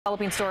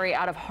Developing story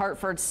out of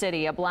Hartford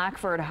City. A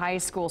Blackford High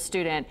School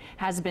student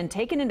has been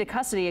taken into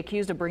custody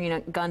accused of bringing a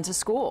gun to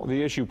school.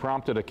 The issue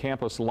prompted a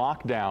campus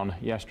lockdown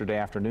yesterday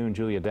afternoon.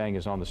 Julia Dang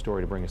is on the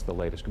story to bring us the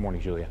latest. Good morning,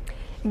 Julia.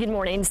 Good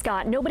morning,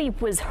 Scott. Nobody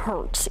was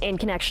hurt in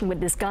connection with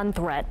this gun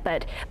threat,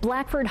 but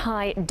Blackford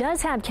High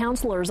does have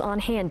counselors on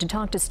hand to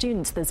talk to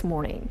students this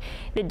morning.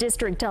 The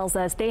district tells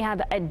us they have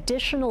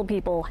additional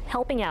people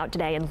helping out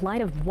today in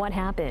light of what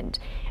happened.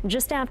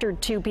 Just after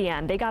 2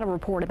 p.m., they got a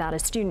report about a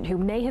student who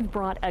may have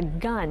brought a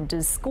gun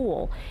to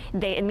school.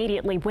 They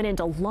immediately went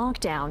into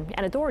lockdown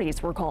and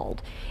authorities were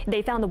called.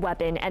 They found the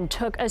weapon and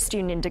took a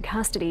student into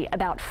custody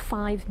about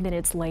 5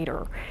 minutes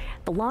later.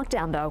 The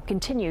lockdown, though,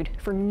 continued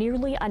for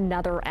nearly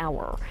another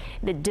hour.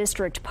 The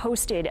district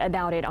posted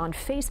about it on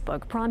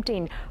Facebook,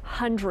 prompting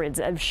hundreds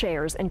of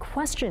shares and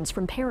questions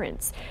from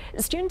parents.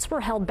 Students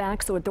were held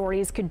back so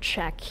authorities could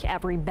check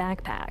every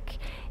backpack.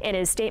 In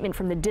a statement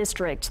from the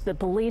district, the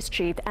police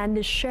chief and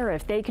the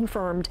sheriff, they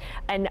confirmed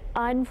an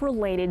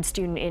unrelated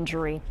student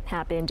injury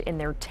happened in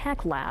their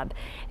tech lab.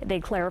 They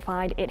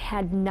clarified it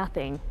had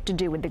nothing to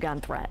do with the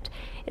gun threat.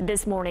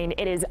 This morning,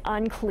 it is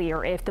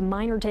unclear if the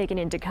minor taken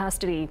into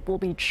custody will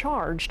be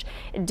charged.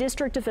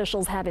 District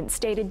officials haven't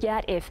stated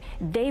yet if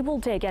they will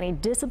take any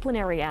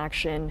disciplinary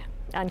action.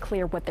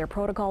 Unclear what their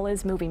protocol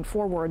is moving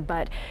forward,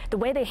 but the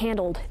way they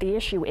handled the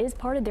issue is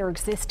part of their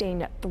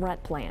existing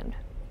threat plan.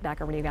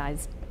 Back over to you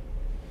guys.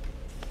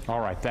 All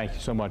right. Thank you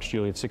so much,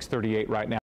 Julia. It's 6:38 right now.